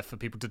easier for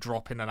people to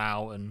drop in and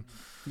out. And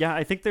yeah,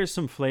 I think there's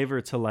some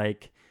flavor to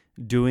like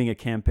doing a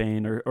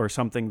campaign or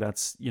something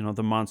that's, you know,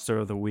 the monster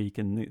of the week,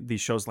 and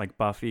these shows like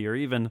Buffy, or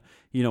even,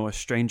 you know, a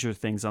Stranger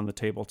Things on the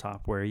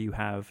tabletop, where you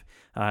have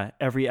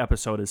every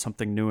episode is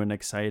something new and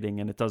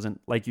exciting, and it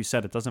doesn't, like you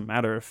said, it doesn't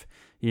matter if,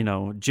 you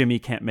know, Jimmy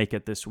can't make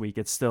it this week.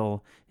 It's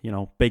still, you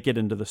know, bake it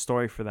into the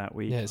story for that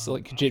week. Yeah, it's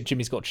like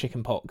Jimmy's got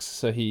chicken pox,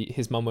 so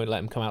his mum won't let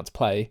him come out to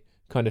play,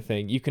 kind of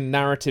thing. You can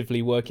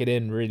narratively work it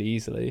in really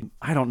easily.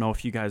 I don't know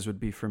if you guys would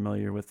be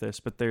familiar with this,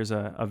 but there's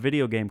a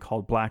video game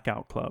called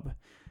Blackout Club,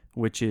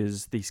 which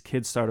is these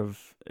kids start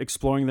of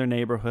exploring their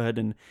neighborhood,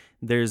 and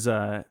there's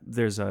a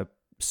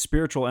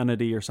spiritual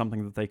entity or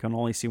something that they can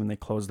only see when they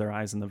close their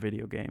eyes in the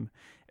video game,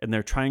 and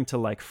they're trying to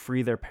like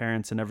free their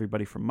parents and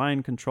everybody from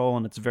mind control,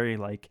 and it's very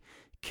like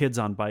kids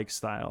on bike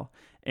style.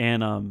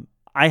 And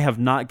I have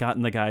not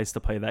gotten the guys to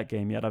play that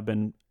game yet. I've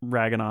been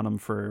ragging on them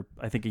for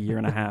I think a year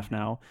and a half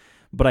now.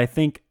 But I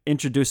think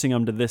introducing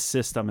them to this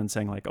system and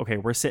saying like, okay,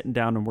 we're sitting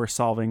down and we're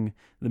solving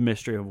the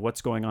mystery of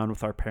what's going on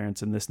with our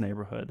parents in this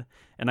neighborhood.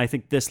 And I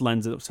think this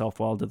lends itself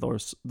well to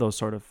those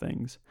sort of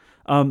things.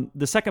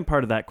 The second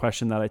part of that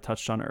question that I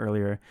touched on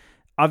earlier,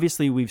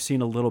 obviously we've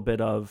seen a little bit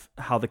of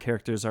how the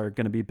characters are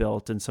going to be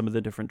built and some of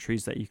the different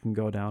trees that you can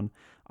go down.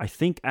 I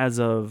think as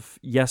of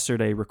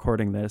yesterday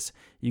recording this,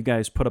 you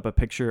guys put up a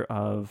picture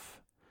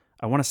of,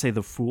 I want to say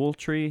the Fool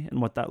tree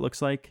and what that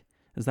looks like.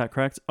 Is that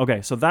correct?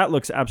 Okay, so that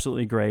looks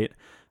absolutely great.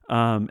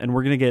 And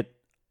we're going to get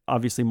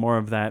obviously more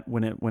of that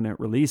when it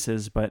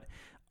releases, but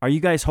are you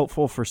guys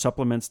hopeful for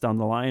supplements down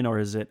the line, or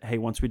is it, hey,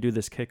 once we do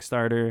this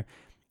Kickstarter,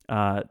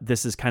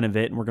 this is kind of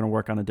it, and we're going to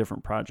work on a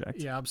different project.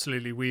 Yeah,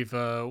 absolutely. We've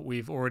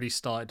already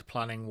started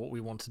planning what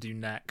we want to do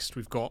next.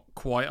 We've got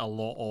quite a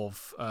lot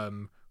of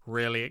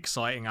really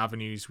exciting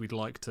avenues we'd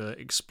like to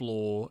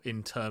explore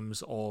in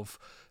terms of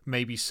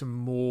maybe some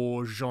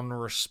more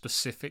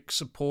genre-specific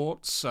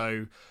support.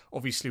 So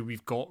obviously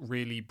we've got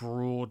really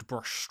broad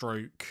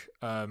brushstroke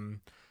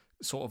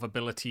sort of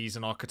abilities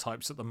and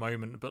archetypes at the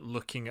moment, but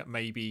looking at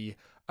maybe,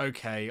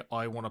 okay,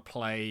 I want to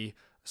play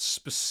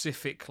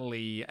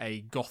specifically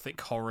a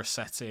gothic horror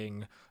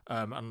setting,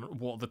 and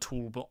what's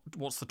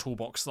the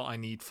toolbox that I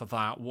need for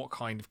that? What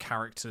kind of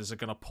characters are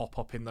going to pop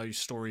up in those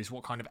stories?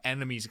 What kind of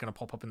enemies are going to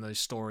pop up in those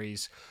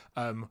stories?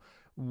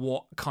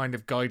 What kind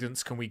of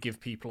guidance can we give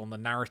people on the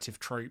narrative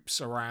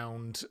tropes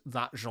around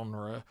that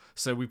genre?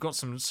 So we've got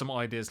some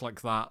ideas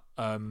like that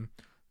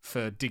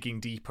for digging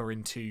deeper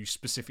into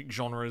specific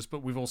genres,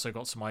 but we've also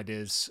got some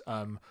ideas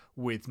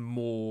with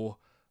more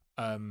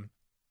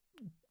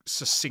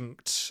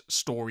succinct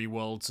story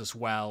worlds as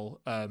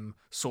well,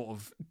 sort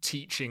of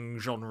teaching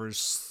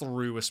genres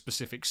through a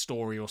specific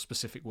story or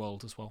specific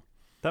world as well.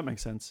 That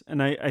makes sense.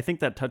 And I think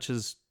that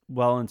touches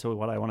well into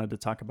what I wanted to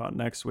talk about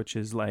next, which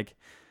is like,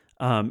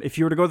 if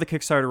you were to go to the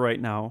Kickstarter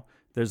right now,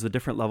 there's the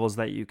different levels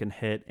that you can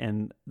hit.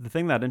 And the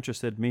thing that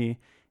interested me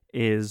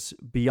is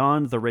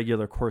beyond the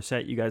regular core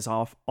set, you guys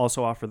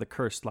also offer the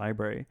Cursed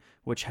Library,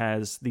 which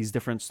has these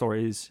different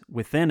stories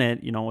within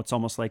it. You know, it's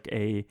almost like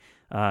a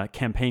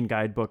campaign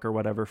guidebook or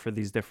whatever for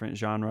these different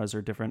genres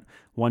or different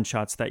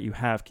one-shots that you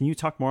have. Can you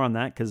talk more on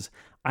that? Because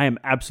I am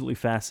absolutely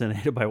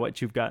fascinated by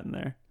what you've got in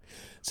there.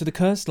 So the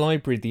Cursed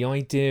Library, the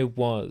idea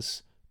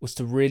was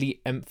to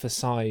really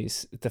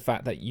emphasize the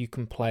fact that you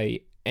can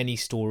play any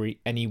story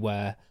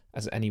anywhere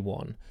as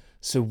anyone.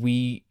 So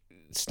we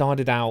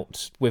started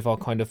out with our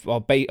kind of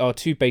our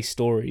two base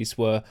stories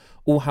were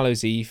All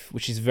Hallows Eve,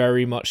 which is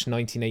very much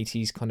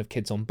 1980s kind of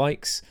kids on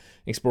bikes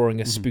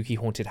exploring a spooky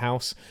haunted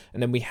house,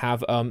 and then we have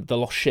The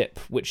Lost Ship,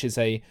 which is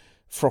a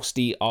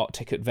frosty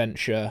Arctic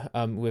adventure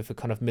with a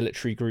kind of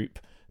military group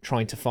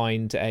trying to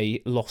find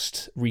a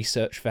lost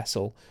research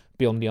vessel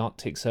beyond the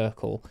Arctic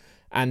Circle.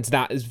 And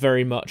that is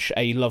very much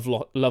a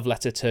love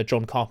letter to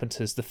John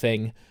Carpenter's The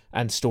Thing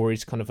and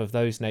stories kind of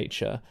those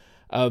nature.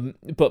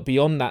 But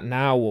beyond that,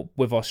 now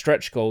with our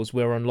stretch goals,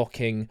 we're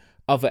unlocking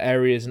other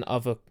areas and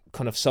other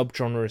kind of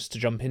subgenres to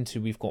jump into.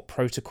 We've got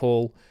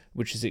Protocol,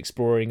 which is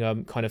exploring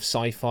kind of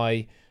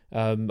sci-fi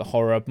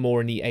horror,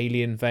 more in the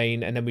alien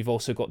vein, and then we've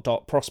also got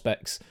Dark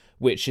Prospects,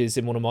 which is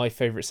in one of my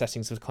favorite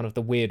settings of kind of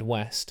the Weird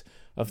West,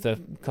 of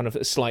the kind of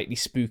slightly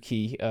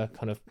spooky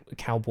kind of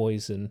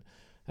cowboys and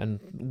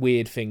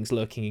weird things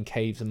lurking in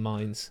caves and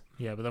mines.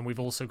 Yeah, but then we've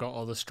also got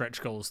other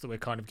stretch goals that we're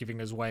kind of giving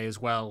us away as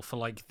well for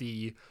like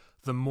the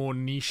more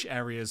niche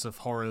areas of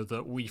horror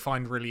that we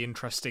find really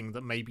interesting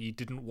that maybe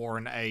didn't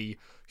warrant a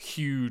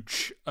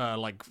huge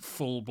like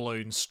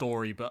full-blown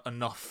story, but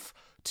enough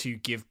to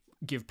give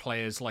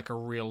players like a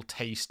real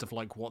taste of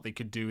like what they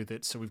could do with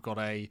it. So we've got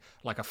a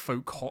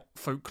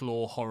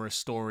folklore horror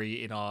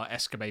story in our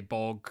Escabay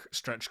Bog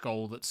stretch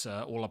goal that's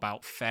all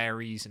about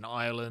fairies in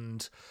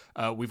Ireland.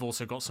 We've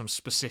also got some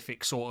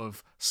specific sort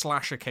of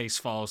slasher case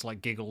files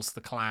like Giggles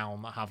the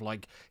Clown that have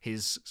like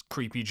his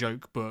creepy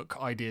joke book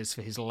ideas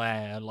for his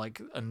lair,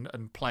 like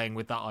and playing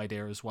with that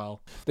idea as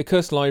well. The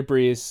Cursed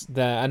Library is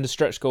there, and the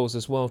stretch goals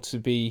as well, to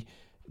be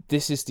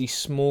this is the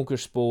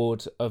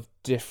smorgasbord of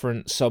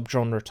different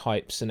subgenre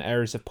types and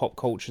areas of pop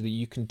culture that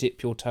you can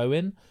dip your toe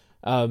in,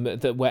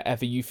 that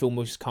wherever you feel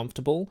most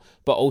comfortable,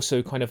 but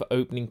also kind of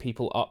opening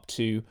people up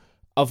to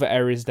other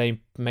areas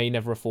they may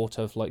never have thought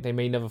of. Like they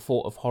may never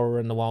thought of horror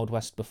in the Wild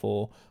West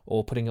before,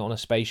 or putting it on a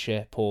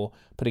spaceship, or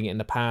putting it in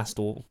the past,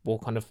 or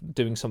kind of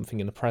doing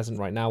something in the present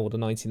right now, or the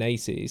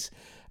 1980s.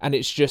 And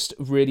it's just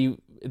really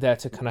there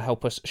to kind of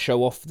help us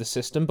show off the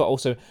system, but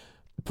also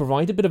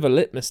provide a bit of a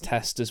litmus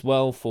test as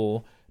well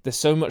for there's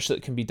so much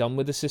that can be done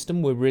with the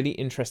system. We're really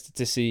interested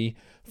to see,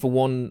 for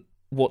one,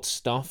 what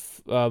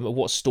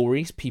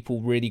stories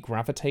people really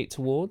gravitate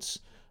towards,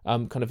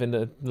 kind of in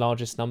the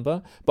largest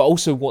number, but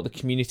also what the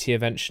community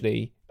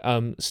eventually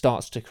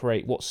starts to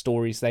create, what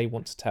stories they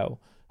want to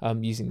tell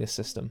using this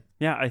system.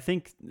 Yeah, I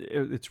think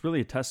it's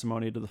really a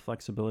testimony to the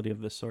flexibility of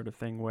this sort of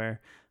thing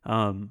where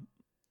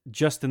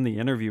just in the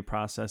interview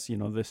process, you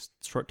know, this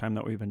short time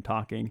that we've been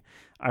talking,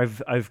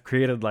 I've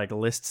created like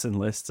lists and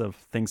lists of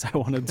things I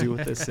want to do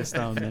with this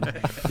system and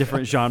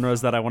different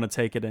genres that I want to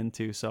take it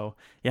into. So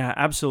yeah,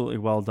 absolutely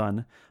well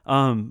done.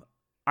 I'm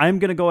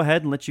going to go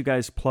ahead and let you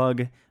guys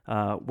plug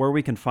where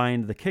we can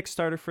find the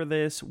Kickstarter for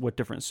this, what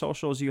different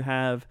socials you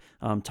have,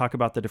 talk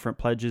about the different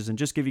pledges, and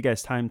just give you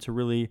guys time to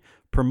really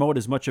promote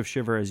as much of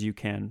Shiver as you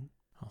can.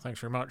 Oh,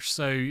 thanks very much.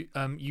 So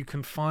you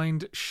can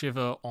find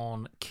Shiver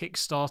on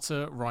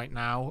Kickstarter right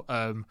now.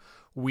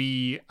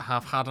 We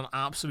have had an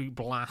absolute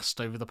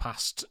blast over the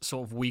past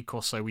sort of week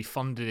or so. We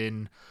funded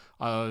in,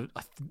 I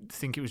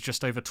think it was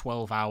just over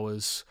 12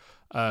 hours,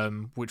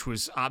 which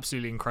was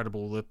absolutely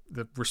incredible.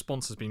 The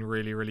response has been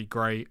really, really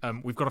great.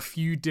 We've got a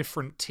few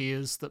different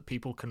tiers that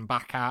people can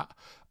back at,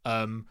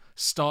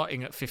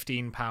 starting at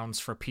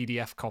 £15 for a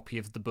PDF copy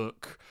of the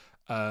book,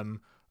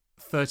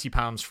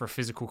 £30 for a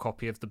physical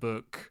copy of the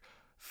book.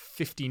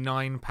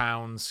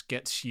 £59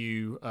 gets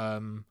you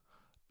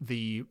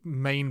the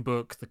main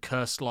book, the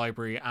Cursed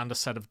Library, and a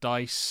set of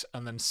dice,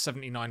 and then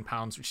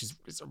 £79, which is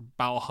it's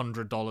about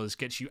 $100,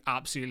 gets you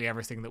absolutely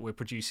everything that we're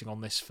producing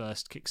on this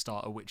first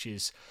Kickstarter, which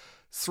is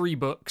 3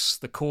 books: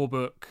 the core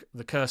book,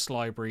 the Cursed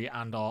Library,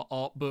 and our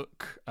art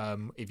book.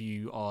 If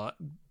you are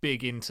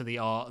big into the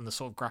art and the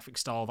sort of graphic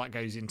style, that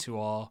goes into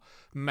our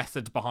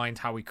method behind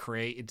how we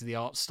created the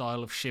art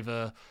style of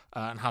Shiver,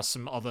 and has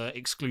some other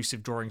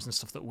exclusive drawings and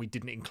stuff that we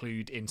didn't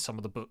include in some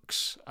of the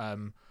books.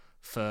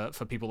 For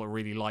people that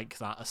really like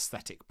that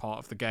aesthetic part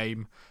of the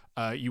game.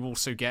 You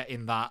also get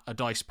in that a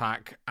dice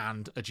pack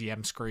and a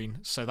GM screen.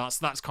 So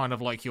that's kind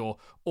of like your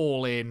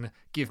all in,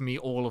 give me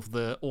all of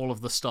the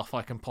stuff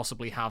I can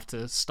possibly have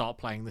to start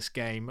playing this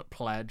game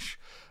pledge.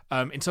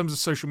 In terms of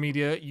social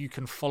media, you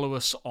can follow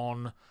us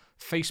on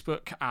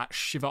Facebook at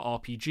Shiver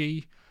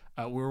RPG.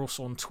 We're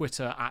also on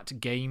Twitter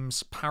at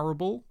Games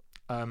Parable.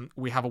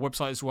 We have a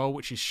website as well,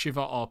 which is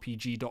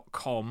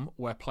shiverrpg.com,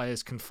 where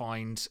players can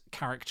find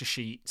character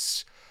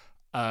sheets,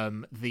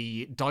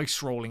 the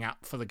dice rolling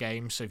app for the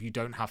game, so if you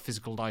don't have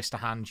physical dice to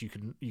hand, you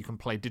can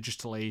play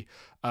digitally.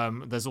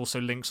 There's also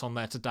links on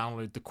there to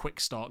download the quick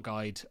start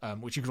guide,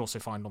 which you can also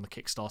find on the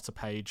Kickstarter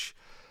page.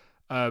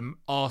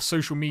 Our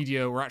social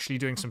media, we're actually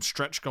doing some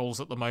stretch goals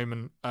at the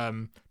moment,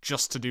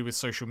 just to do with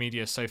social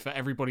media. So for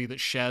everybody that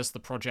shares the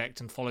project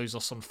and follows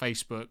us on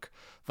Facebook,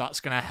 that's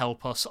going to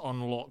help us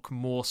unlock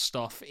more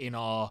stuff in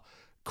our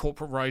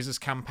Corporate Risers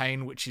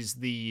campaign, which is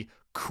the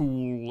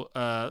cool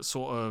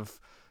sort of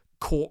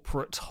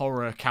corporate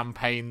horror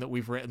campaign that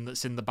we've written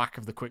that's in the back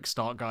of the quick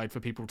start guide for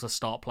people to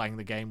start playing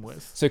the game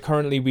with. So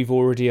currently we've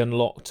already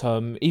unlocked,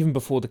 even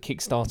before the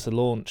Kickstarter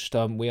launched,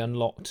 we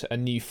unlocked a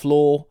new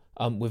floor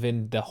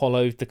within the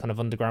Hollow, the kind of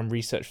underground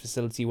research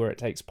facility where it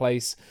takes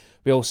place.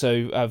 We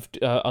also have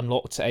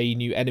unlocked a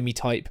new enemy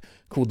type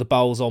called the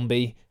Bowel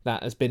Zombie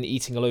that has been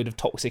eating a load of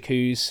toxic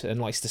ooze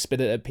and likes to spit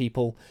it at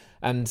people.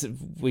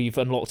 And we've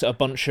unlocked a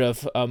bunch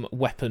of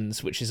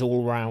weapons, which is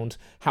all around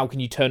how can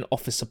you turn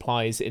office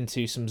supplies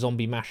into some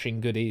zombie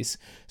mashing goodies.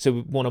 So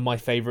one of my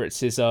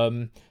favourites is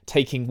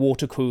taking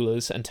water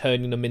coolers and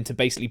turning them into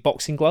basically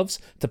boxing gloves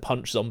to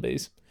punch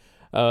zombies.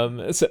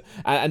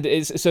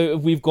 So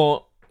we've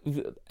got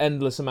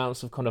endless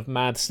amounts of kind of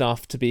mad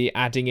stuff to be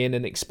adding in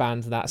and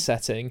expand that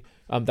setting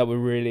that we're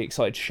really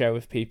excited to share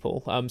with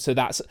people. So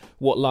that's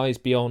what lies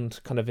beyond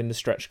kind of in the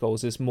stretch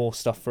goals, is more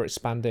stuff for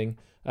expanding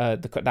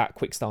that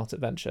quick start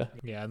adventure.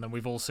 Yeah, and then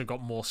we've also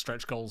got more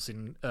stretch goals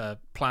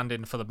planned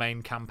in for the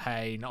main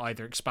campaign,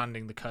 either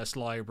expanding the Cursed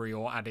Library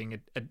or adding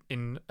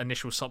in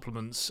initial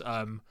supplements.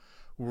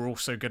 We're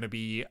also going to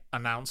be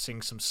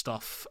announcing some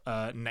stuff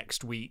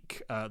next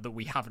week that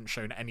we haven't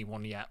shown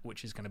anyone yet,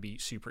 which is going to be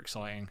super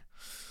exciting.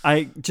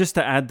 Just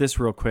to add this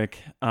real quick,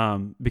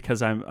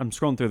 because I'm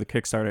scrolling through the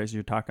Kickstarter as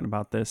you're talking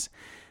about this.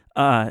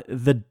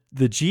 The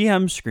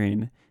GM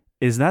screen,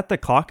 is that the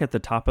clock at the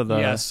top of the...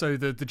 Yeah, so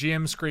the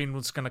GM screen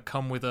was going to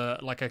come with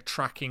a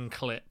tracking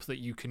clip that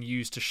you can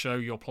use to show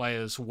your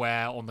players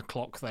where on the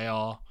clock they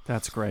are.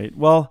 That's great.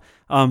 Well,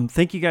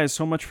 thank you guys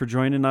so much for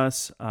joining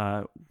us.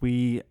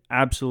 We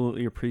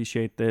absolutely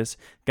appreciate this.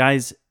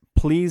 Guys,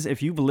 please,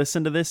 if you've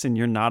listened to this and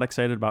you're not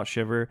excited about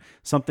Shiver,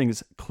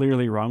 something's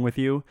clearly wrong with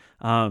you.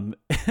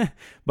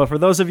 But for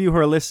those of you who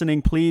are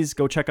listening, please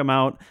go check them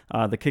out.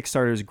 The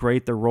Kickstarter is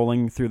great. They're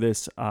rolling through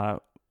this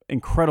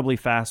incredibly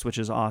fast, which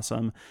is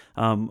awesome.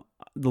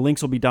 The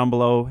links will be down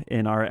below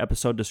in our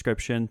episode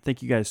description.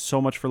 Thank you guys so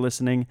much for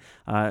listening.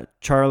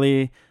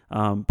 Charlie,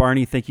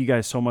 Barney, thank you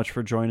guys so much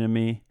for joining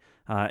me.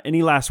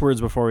 Any last words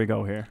before we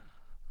go here?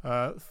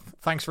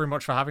 Thanks very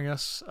much for having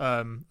us,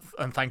 and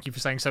thank you for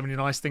saying so many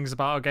nice things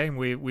about our game.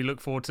 We look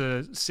forward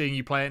to seeing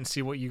you play it and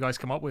see what you guys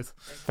come up with.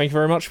 Thank you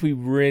very much. We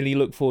really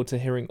look forward to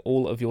hearing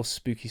all of your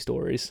spooky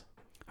stories.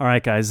 All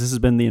right, guys, this has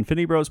been the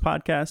Infinity Bros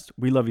podcast.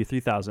 We love you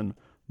 3000.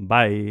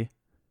 Bye.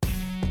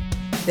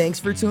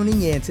 Thanks for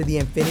tuning in to the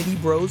Infinity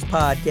Bros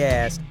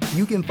podcast.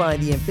 You can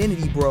find the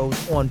Infinity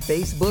Bros on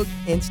Facebook,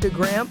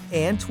 Instagram,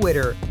 and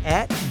Twitter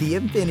at the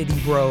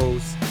Infinity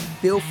Bros.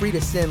 Feel free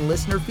to send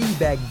listener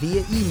feedback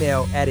via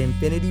email at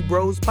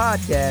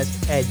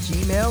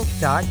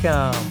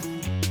infinitybrospodcast@gmail.com.